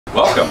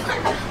Welcome.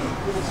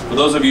 For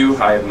those of you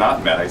I have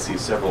not met, I see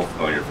several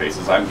familiar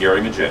faces. I'm Gary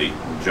Magetti,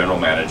 General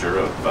Manager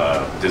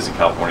of Disney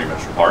California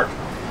Adventure Park,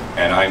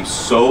 and I'm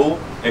so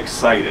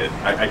excited.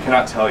 I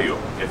cannot tell you,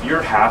 if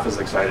you're half as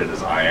excited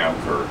as I am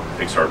for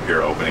Pixar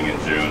Pier opening in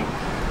June,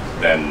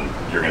 then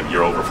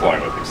you're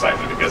overflowing with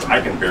excitement, because I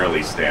can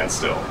barely stand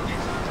still.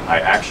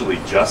 I actually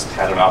just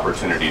had an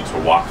opportunity to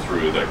walk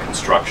through the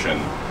construction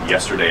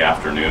yesterday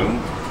afternoon,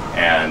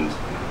 and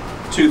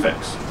two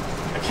things.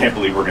 I can't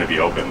believe we're going to be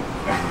open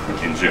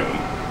in June.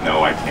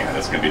 No, I can't.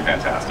 It's going to be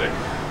fantastic.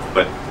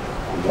 But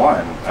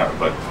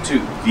two,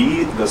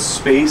 the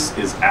space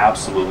is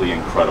absolutely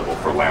incredible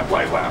for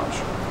Lamplight Lounge.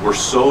 We're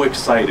so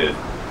excited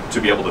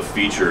to be able to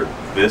feature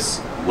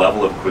this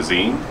level of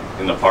cuisine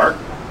in the park.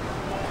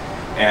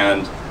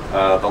 And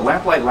the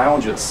Lamplight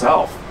Lounge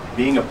itself,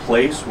 being a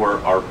place where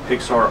our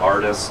Pixar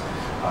artists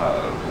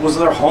was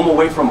their home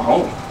away from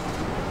home.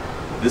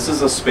 This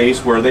is a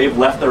space where they've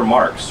left their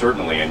mark,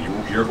 certainly,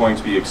 and you're going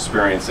to be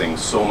experiencing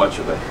so much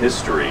of the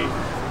history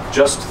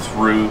just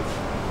through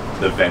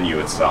the venue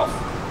itself.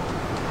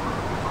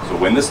 So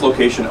when this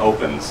location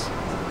opens,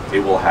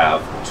 it will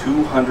have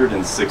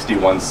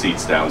 261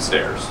 seats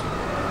downstairs,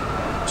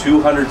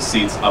 200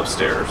 seats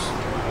upstairs,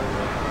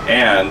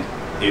 and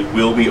it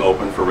will be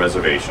open for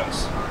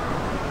reservations.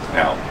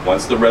 Now,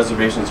 once the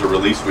reservations are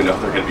released, we know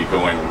they're going to be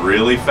going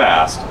really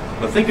fast.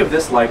 But think of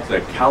this like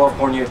the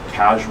California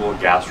Casual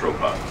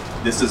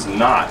Gastropub. This is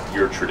not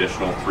your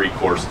traditional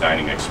three-course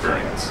dining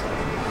experience.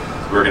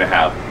 We're going to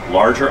have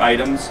larger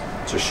items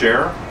to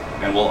share,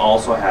 and we'll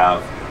also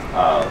have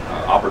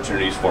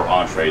opportunities for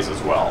entrees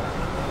as well.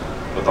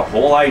 But the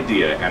whole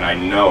idea, and I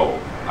know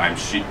I'm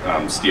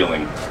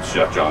stealing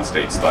Chef John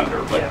State's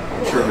thunder, but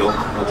I'm sure he'll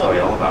tell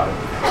you all about it.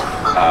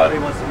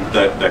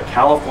 The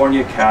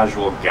California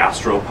Casual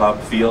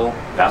Gastropub feel,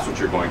 that's what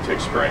you're going to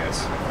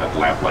experience at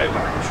Lamplight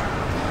Lounge.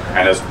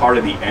 And as part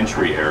of the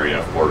entry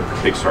area for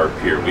Pixar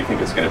Pier, we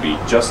think it's going to be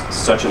just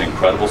such an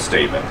incredible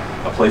statement,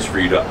 a place for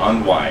you to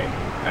unwind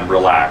and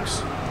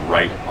relax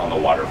right on the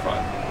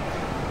waterfront.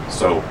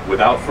 So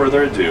without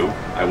further ado,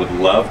 I would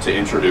love to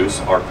introduce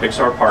our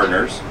Pixar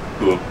partners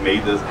who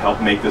have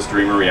helped make this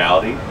dream a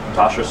reality,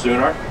 Tasha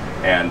Sunar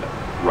and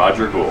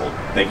Roger Gould.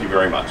 Thank you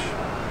very much.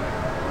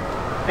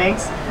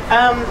 Thanks.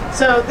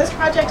 So this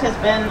project has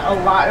been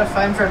a lot of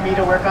fun for me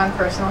to work on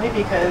personally,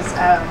 because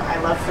I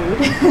love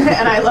food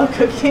and I love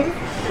cooking.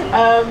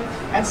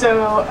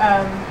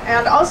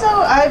 And also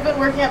I've been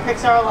working at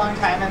Pixar a long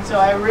time, and so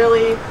I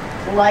really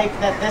like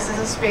that this is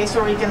a space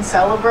where we can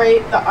celebrate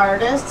the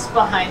artists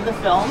behind the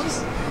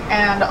films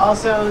and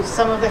also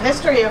some of the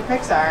history of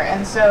Pixar.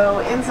 And so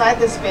inside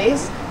this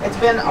space, it's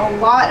been a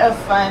lot of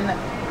fun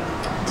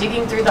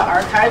digging through the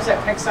archives at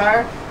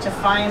Pixar to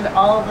find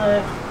all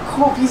the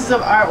cool pieces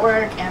of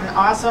artwork and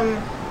awesome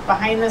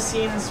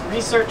behind-the-scenes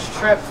research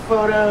trip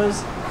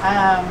photos,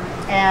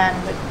 and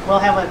we'll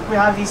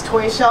have these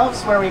toy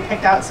shelves where we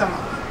picked out some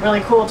really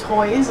cool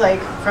toys,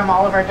 like from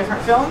all of our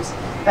different films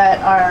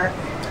that are.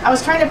 I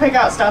was trying to pick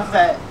out stuff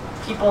that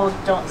people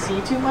don't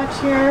see too much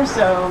here,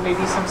 so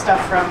maybe some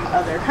stuff from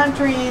other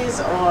countries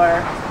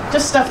or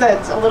just stuff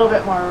that's a little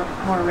bit more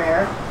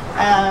rare.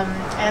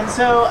 And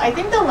so I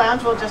think the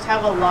lounge will just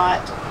have a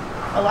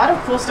lot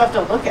of cool stuff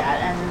to look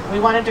at, and we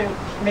wanted to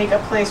make a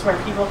place where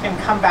people can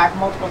come back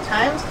multiple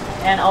times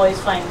and always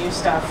find new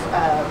stuff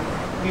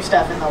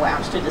in the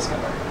lounge to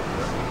discover.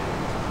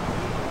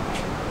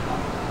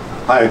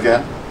 Hi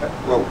again.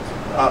 Well,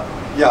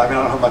 yeah, I mean,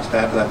 I don't have much to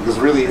add to that, because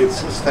really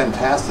it's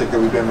fantastic that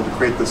we've been able to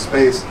create this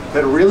space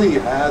that really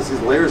has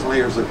these layers and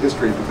layers of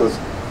history, because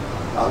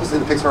obviously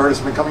the Pixar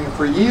artists have been coming in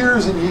for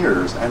years and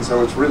years, and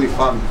so it's really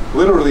fun.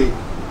 Literally,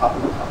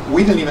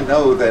 we didn't even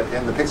know that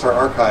in the Pixar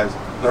archives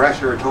there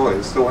actually are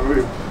toys. So when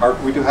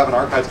we do have an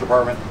archives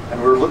department,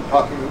 and we're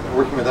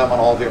working with them on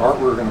all the art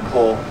we're going to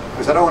pull,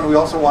 we said, oh, and we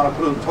also want to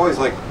put in toys.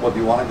 Like, well, do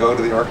you want to go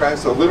to the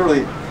archives? So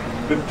literally,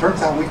 it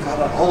turns out we got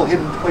a whole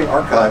hidden toy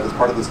archive as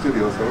part of the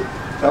studio. So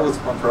that was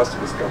fun for us to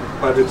discover.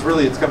 But it's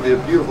going to be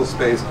a beautiful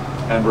space,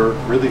 and we're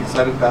really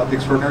excited about the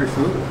extraordinary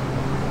food.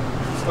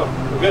 So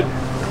we're good.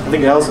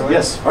 Anything else?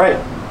 Yes. All right.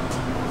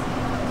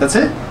 That's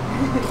it?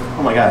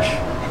 Oh my gosh.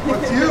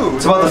 What's you?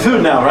 It's about the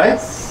food now, right?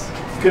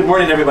 Good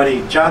morning,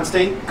 everybody. John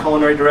State,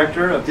 Culinary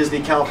Director of Disney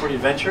California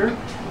Adventure.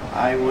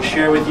 I will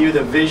share with you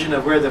the vision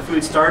of where the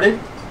food started,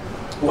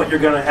 what you're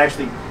going to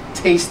actually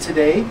taste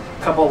today.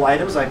 A couple of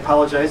items. I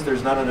apologize,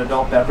 there's not an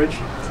adult beverage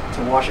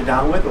to wash it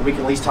down with, but we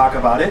can at least talk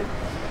about it.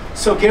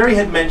 So Gary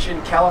had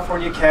mentioned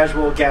California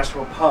Casual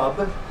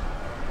Gastropub,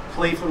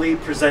 playfully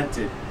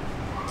presented.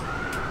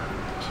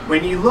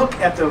 When you look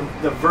at the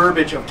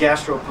verbiage of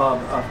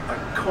gastropub,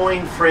 a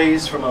coined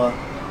phrase from a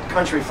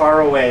country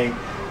far away,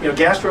 you know,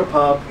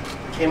 gastropub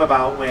came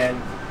about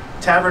when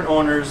tavern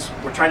owners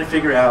were trying to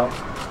figure out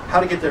how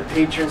to get their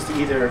patrons to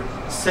either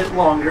sit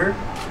longer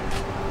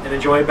and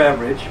enjoy a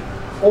beverage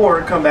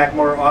or come back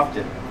more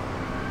often.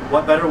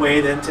 What better way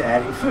than to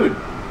adding food?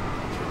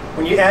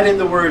 When you add in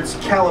the words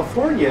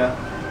California,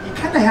 you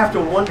kind of have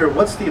to wonder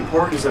what's the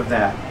importance of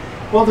that.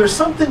 Well, there's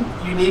something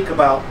unique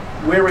about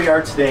where we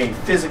are today,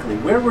 physically,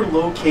 where we're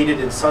located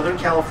in Southern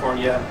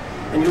California,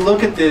 and you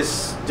look at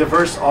this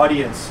diverse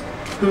audience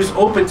who's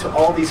open to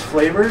all these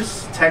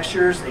flavors,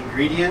 textures,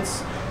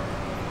 ingredients,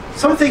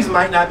 some things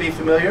might not be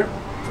familiar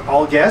to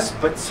all guests,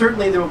 but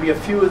certainly there will be a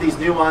few of these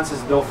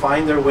nuances they'll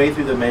find their way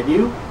through the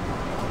menu.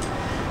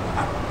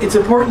 It's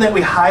important that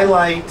we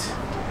highlight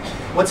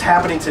what's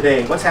happening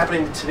today, what's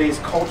happening in today's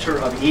culture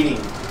of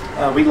eating.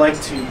 We like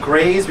to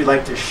graze, we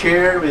like to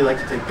share, we like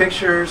to take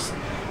pictures.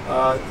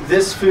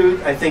 This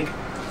food, I think,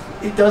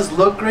 it does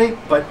look great,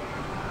 but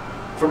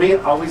for me,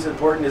 always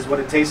important is what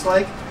it tastes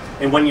like.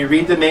 And when you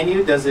read the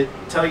menu, does it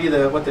tell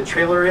you what the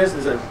trailer is?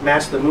 Does it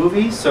match the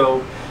movie?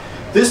 So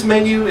this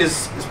menu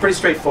is pretty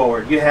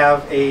straightforward. You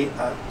have a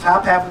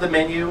top half of the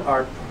menu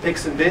are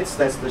picks and bits,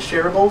 that's the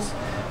shareables.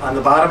 On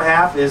the bottom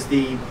half is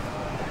the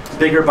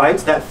bigger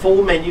bites. That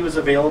full menu is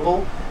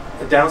available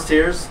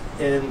downstairs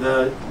in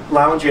the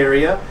lounge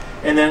area.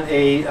 And then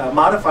a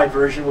modified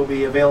version will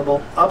be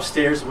available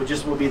upstairs, which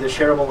just will be the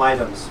shareable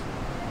items.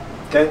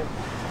 Okay?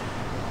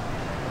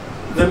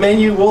 The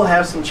menu will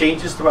have some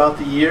changes throughout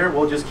the year.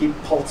 We'll just keep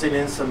pulsing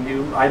in some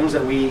new items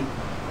that we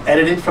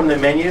edited from the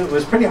menu. It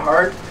was pretty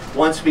hard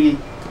once we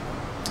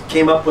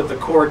came up with the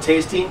core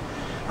tasting.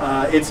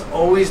 It's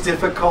always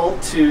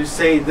difficult to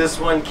say this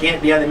one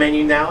can't be on the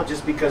menu now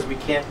just because we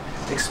can't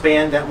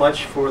expand that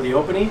much for the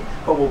opening,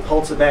 but we'll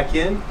pulse it back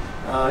in.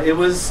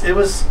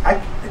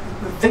 The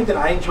thing that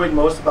I enjoyed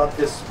most about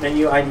this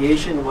menu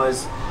ideation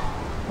was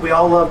we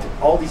all loved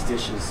all these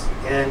dishes,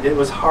 and it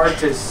was hard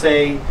to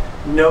say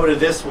no to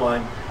this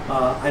one.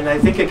 And I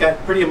think it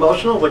got pretty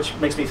emotional, which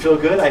makes me feel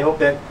good. I hope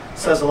that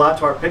says a lot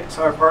to our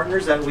Pixar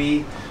partners that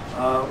we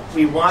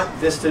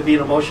want this to be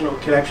an emotional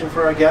connection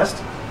for our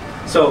guest.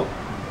 So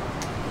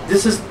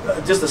this is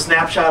just a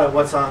snapshot of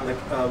what's on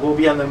the will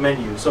be on the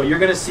menu. So you're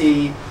going to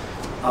see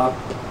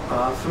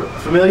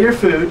familiar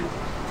food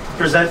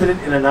presented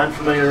in an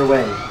unfamiliar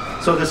way.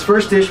 So this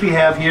first dish we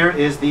have here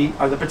is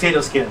are the potato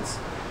skins.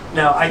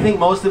 Now I think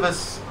most of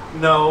us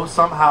know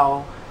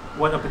somehow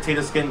what a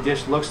potato skin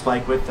dish looks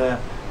like with the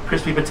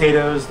crispy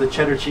potatoes, the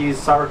cheddar cheese,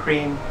 sour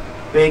cream,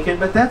 bacon,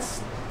 but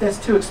that's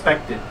too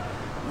expected.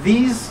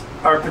 These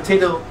are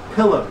potato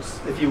pillows,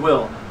 if you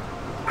will.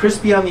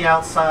 Crispy on the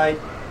outside,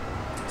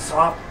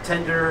 soft,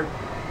 tender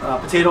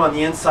potato on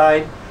the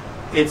inside.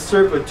 It's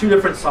served with two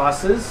different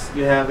sauces.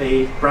 You have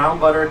a brown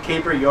butter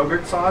caper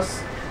yogurt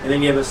sauce, and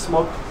then you have a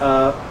smoked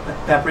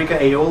paprika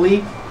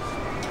aioli,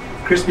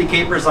 crispy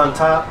capers on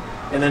top,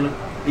 and then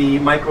the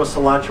micro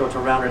cilantro to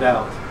round it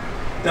out.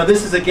 Now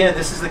this is the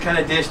kind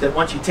of dish that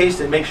once you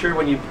taste it, make sure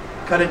when you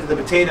cut into the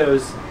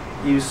potatoes,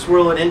 you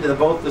swirl it into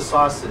both the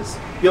sauces.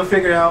 You'll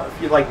figure out if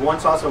you like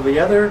one sauce over the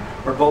other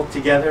or both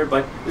together,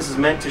 but this is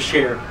meant to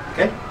share,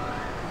 okay?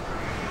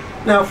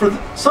 Now for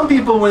some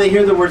people, when they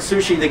hear the word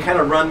sushi, they kind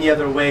of run the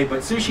other way, but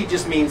sushi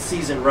just means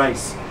seasoned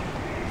rice.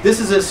 This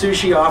is a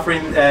sushi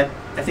offering that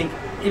I think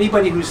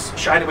anybody who's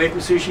shied away from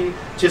sushi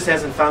just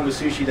hasn't found the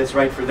sushi that's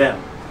right for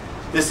them.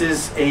 This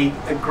is a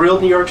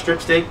grilled New York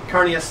strip steak,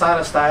 carne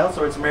asada style,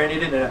 so it's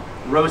marinated in a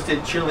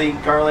roasted chili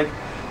garlic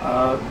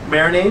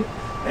marinade.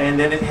 And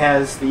then it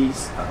has the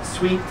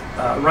sweet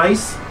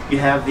rice. You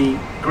have the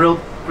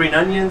grilled green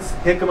onions,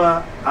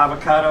 jicama,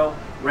 avocado,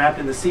 wrapped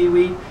in the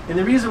seaweed. And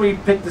the reason we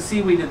picked the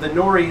seaweed and the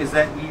nori is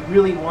that we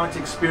really want to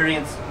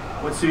experience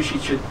what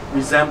sushi should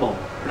resemble.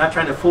 We're not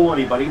trying to fool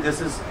anybody. This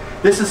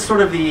is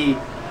sort of the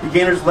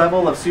beginner's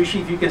level of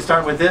sushi. If you can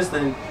start with this,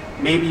 then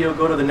maybe you'll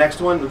go to the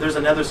next one, but there's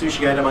another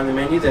sushi item on the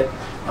menu that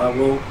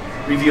we'll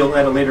reveal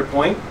at a later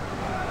point.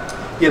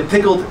 You have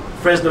pickled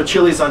Fresno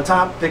chilies on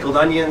top, pickled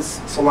onions,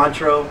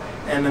 cilantro,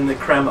 and then the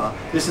crema.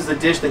 This is a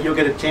dish that you'll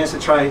get a chance to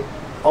try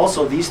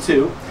also these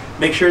two.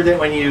 Make sure that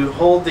when you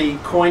hold the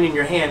coin in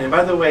your hand, and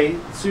by the way,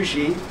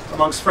 sushi,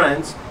 amongst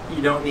friends,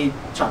 you don't need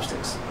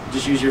chopsticks.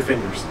 Just use your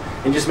fingers.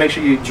 And just make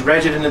sure you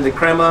dredge it into the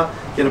crema,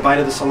 get a bite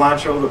of the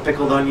cilantro, the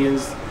pickled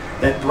onions.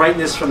 That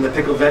brightness from the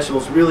pickled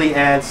vegetables really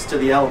adds to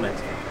the element.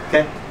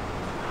 Okay.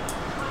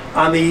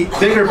 On the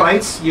bigger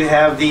bites, you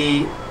have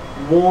the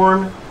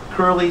warm,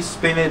 curly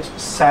spinach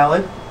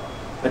salad,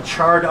 a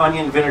charred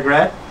onion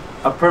vinaigrette,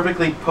 a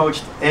perfectly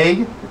poached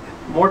egg,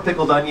 more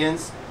pickled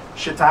onions,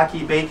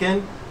 shiitake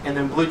bacon, and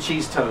then blue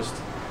cheese toast.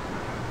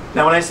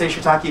 Now when I say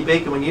shiitake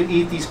bacon, when you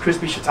eat these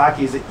crispy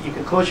shiitakes, you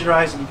can close your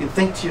eyes and you can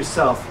think to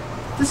yourself,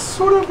 this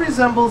sort of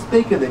resembles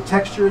bacon, the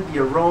texture, the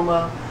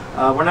aroma.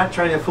 We're not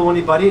trying to fool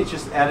anybody, it's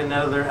just add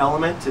another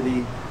element to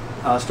the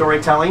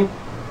storytelling.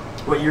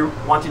 What you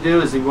want to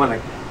do is you want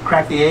to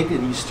crack the egg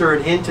and you stir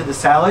it into the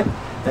salad.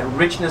 That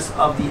richness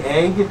of the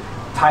egg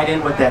tied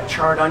in with that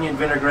charred onion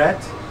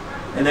vinaigrette.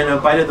 And then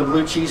a bite of the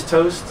blue cheese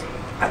toast.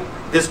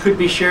 This could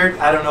be shared.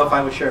 I don't know if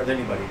I would share it with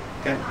anybody.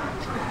 Okay.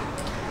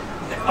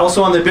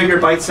 Also on the bigger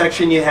bite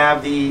section, you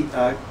have the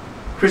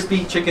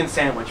crispy chicken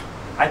sandwich.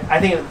 I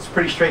think it's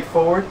pretty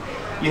straightforward.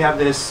 You have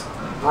this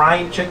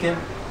brine chicken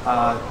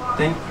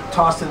then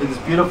tossed into this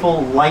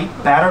beautiful light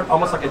batter,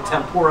 almost like a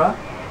tempura.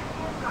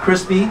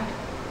 Crispy,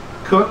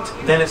 cooked,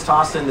 then it's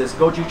tossed in this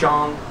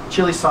gochujang,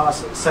 chili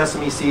sauce,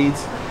 sesame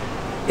seeds.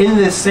 In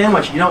this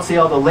sandwich, you don't see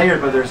all the layers,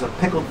 but there's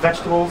pickled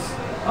vegetables,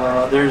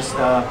 there's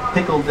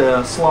pickled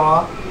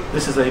slaw.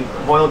 This is a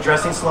boiled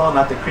dressing slaw,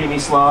 not the creamy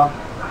slaw.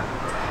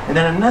 And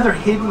then another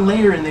hidden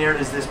layer in there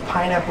is this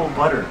pineapple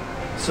butter.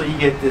 So you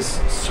get this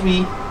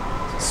sweet,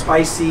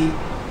 spicy,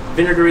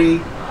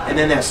 vinegary, and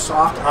then that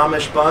soft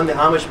Amish bun. The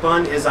Amish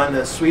bun is on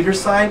the sweeter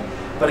side,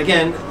 but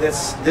again,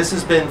 this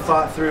has been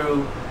thought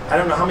through. I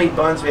don't know how many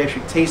buns we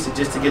actually tasted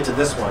just to get to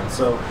this one.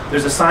 So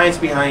there's a science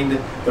behind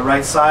the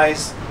right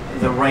size,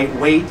 the right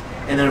weight,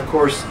 and then of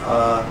course,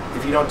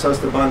 if you don't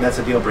toast the bun, that's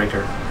a deal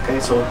breaker. Okay,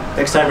 so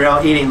next time you're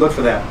out eating, look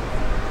for that.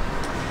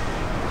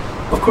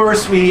 Of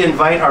course, we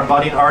invite our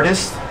budding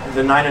artists,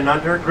 the 9 and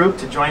under group,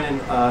 to join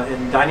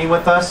in dining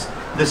with us.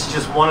 This is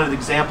just one of the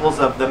examples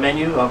of the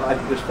menu of, I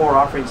think there's 4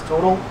 offerings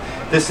total.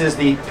 This is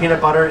the peanut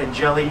butter and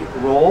jelly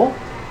roll,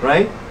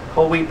 right?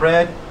 Whole wheat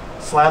bread,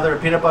 slather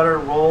of peanut butter,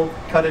 rolled,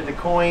 cut into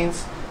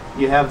coins.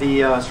 You have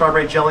the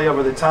strawberry jelly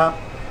over the top.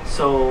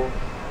 So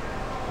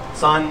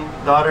son,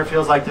 daughter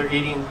feels like they're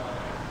eating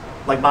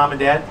like mom and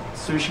dad,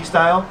 sushi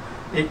style.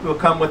 It will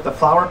come with the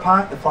flower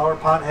pot. The flower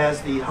pot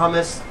has the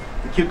hummus,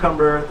 the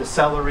cucumber, the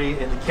celery,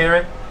 and the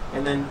carrot,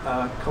 and then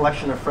a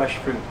collection of fresh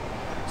fruit.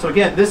 So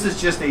again, this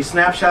is just a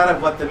snapshot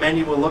of what the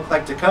menu will look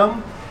like to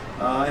come.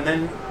 And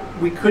then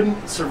we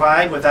couldn't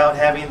survive without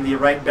having the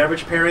right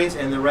beverage pairings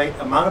and the right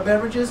amount of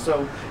beverages.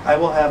 So I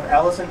will have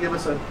Allison give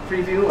us a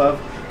preview of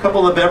a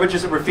couple of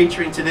beverages that we're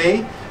featuring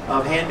today,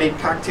 of handmade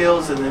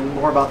cocktails, and then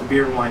more about the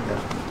beer and wine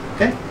then.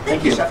 Okay?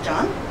 Thank you, Chef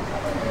John.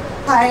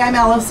 Hi, I'm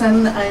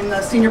Allison. I'm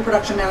the Senior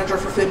Production Manager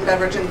for Food and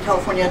Beverage in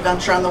California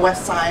Adventure on the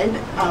West Side.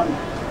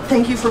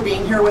 Thank you for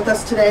being here with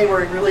us today.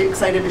 We're really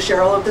excited to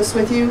share all of this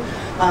with you.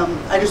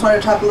 I just want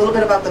to talk a little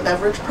bit about the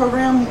beverage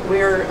program.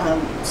 We're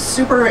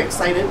super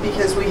excited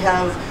because we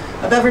have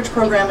a beverage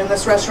program in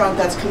this restaurant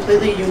that's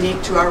completely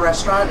unique to our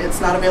restaurant.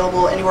 It's not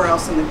available anywhere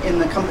else in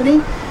the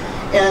company.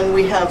 And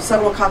we have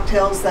several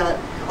cocktails that,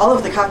 all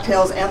of the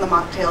cocktails and the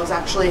mocktails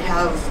actually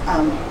have,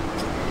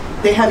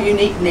 they have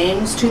unique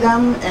names to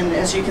them. And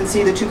as you can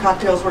see, the 2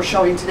 cocktails we're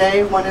showing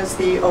today, one is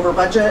the Over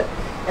Budget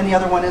and the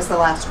other one is the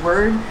Last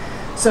Word.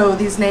 So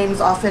these names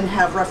often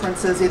have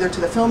references either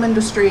to the film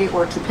industry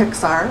or to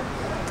Pixar.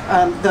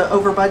 The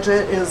Over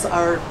Budget is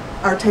our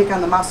take on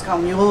the Moscow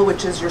Mule,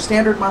 which is your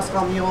standard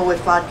Moscow Mule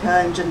with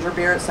vodka and ginger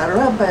beer,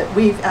 etc. But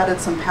we've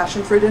added some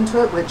passion fruit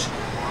into it, which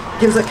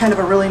gives it kind of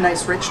a really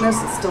nice richness.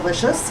 It's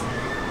delicious.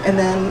 And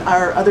then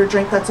our other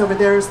drink that's over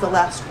there is the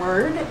Last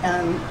Word,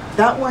 and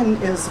that one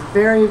is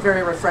very,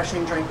 very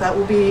refreshing drink. That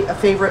will be a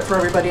favorite for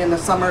everybody in the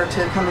summer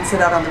to come and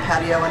sit out on the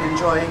patio and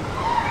enjoy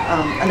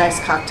a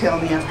nice cocktail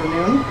in the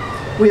afternoon.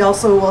 We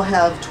also will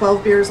have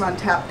 12 beers on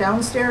tap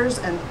downstairs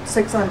and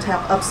 6 on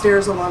tap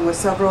upstairs, along with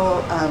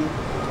several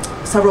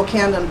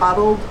canned and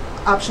bottled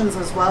options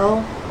as well.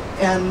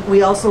 And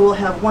we also will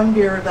have 1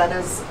 beer that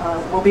is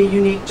will be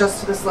unique just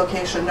to this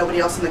location. Nobody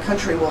else in the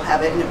country will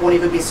have it, and it won't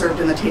even be served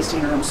in the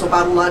tasting room. So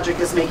Bottle Logic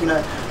is making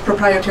a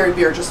proprietary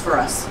beer just for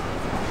us.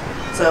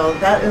 So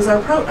that is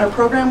our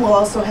program. We'll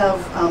also have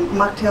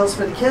mocktails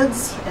for the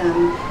kids,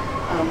 and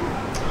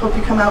hope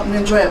you come out and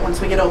enjoy it once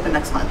we get open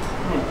next month.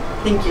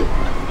 Thank you.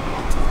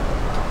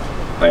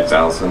 Thanks,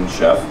 Allison,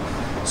 Chef.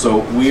 So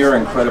we are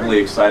incredibly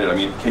excited. I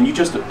mean, can you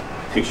just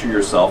picture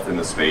yourself in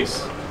the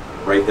space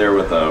right there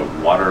with the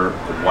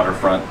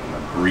waterfront, and the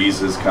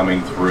breezes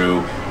coming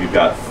through. You've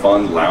got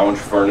fun lounge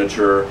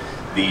furniture.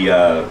 You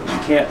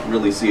can't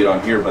really see it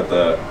on here, but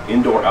the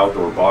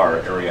indoor-outdoor bar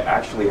area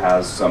actually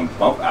has some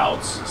bump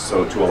outs,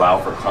 so to allow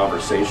for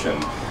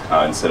conversation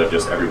instead of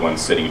just everyone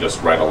sitting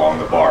just right along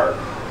the bar.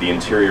 The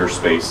interior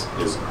space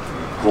is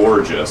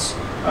gorgeous,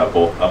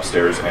 both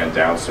upstairs and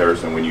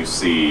downstairs, and when you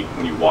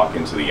walk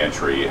into the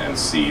entry and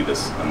see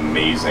this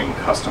amazing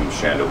custom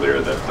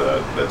chandelier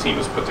that the team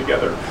has put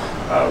together,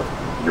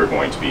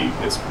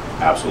 it's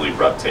absolutely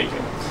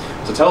breathtaking.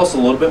 To tell us a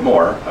little bit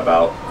more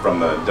about, from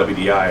the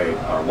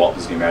WDI, our Walt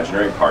Disney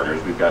Imagineering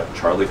partners, we've got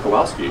Charlie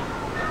Kowalski.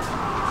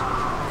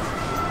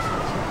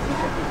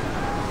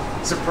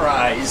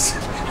 Surprise!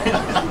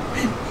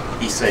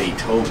 He said he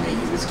told me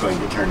he was going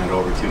to turn it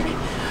over to me.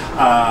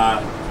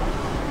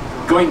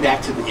 Going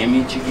back to the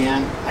image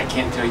again, I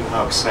can't tell you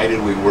how excited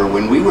we were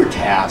when we were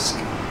tasked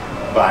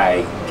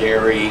by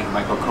Gary,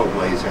 Michael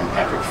Koblaser, and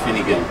Patrick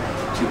Finnegan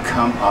to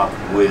come up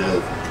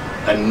with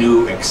a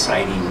new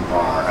exciting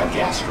bar, a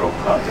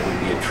gastropub that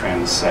would be a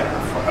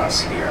trendsetter for us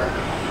here.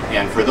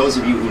 And for those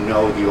of you who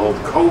know the old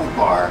Cove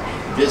Bar,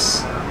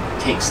 this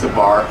takes the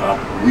bar up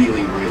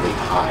really, really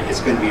high.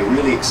 It's going to be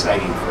really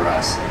exciting for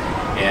us.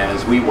 And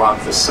as we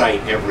walk the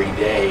site every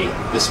day,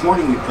 this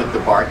morning we put the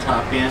bar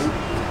top in.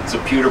 It's a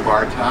pewter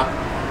bar top.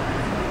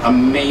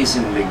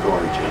 Amazingly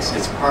gorgeous.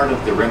 It's part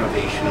of the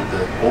renovation of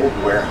the old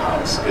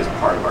warehouse as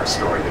part of our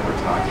story that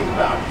we're talking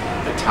about.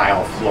 The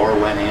tile floor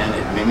went in.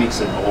 It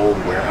mimics an old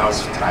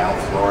warehouse tile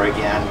floor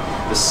again.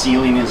 The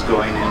ceiling is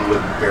going in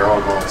with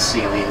barrel vault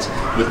ceilings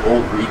with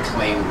old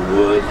reclaimed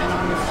wood, and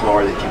on the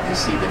floor that you can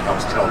see that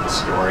helps tell the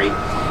story.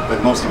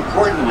 But most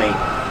importantly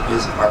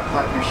is our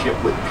partnership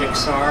with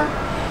Pixar.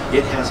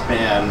 It has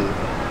been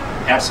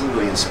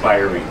absolutely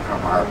inspiring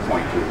from our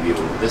point of view.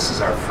 This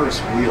is our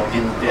first real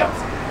in-depth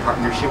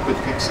partnership with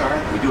Pixar.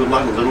 We do a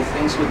lot of little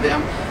things with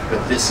them,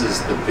 but this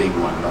is the big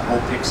one, the whole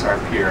Pixar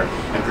Pier,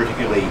 and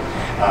particularly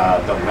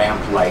the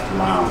Lamplight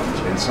Lounge.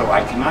 And so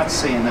I cannot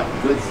say enough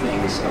good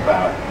things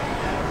about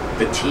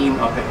the team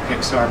up at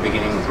Pixar,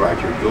 beginning with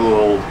Roger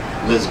Gould,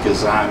 Liz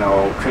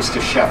Gazzano,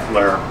 Krista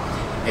Scheffler,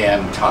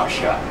 and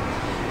Tasha.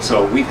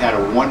 So we've had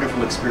a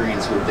wonderful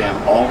experience with them.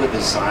 All the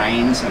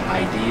designs and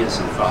ideas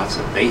and thoughts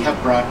that they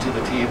have brought to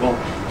the table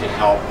to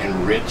help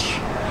enrich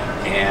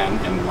and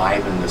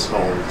enliven this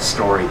whole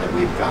story that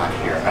we've got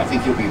here. I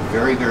think you'll be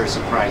very, very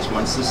surprised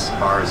once this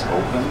bar is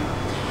open,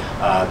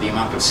 the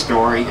amount of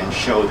story and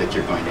show that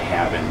you're going to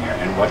have in there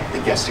and what the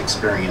guest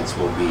experience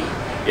will be.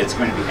 It's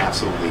going to be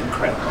absolutely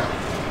incredible.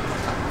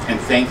 And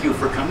thank you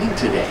for coming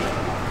today.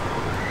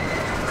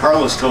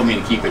 Carlos told me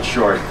to keep it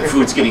short. The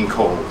food's getting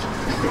cold.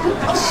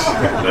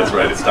 That's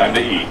right, it's time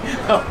to eat.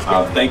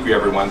 Thank you,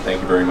 everyone.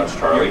 Thank you very much,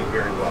 Charlie. You're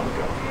very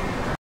welcome.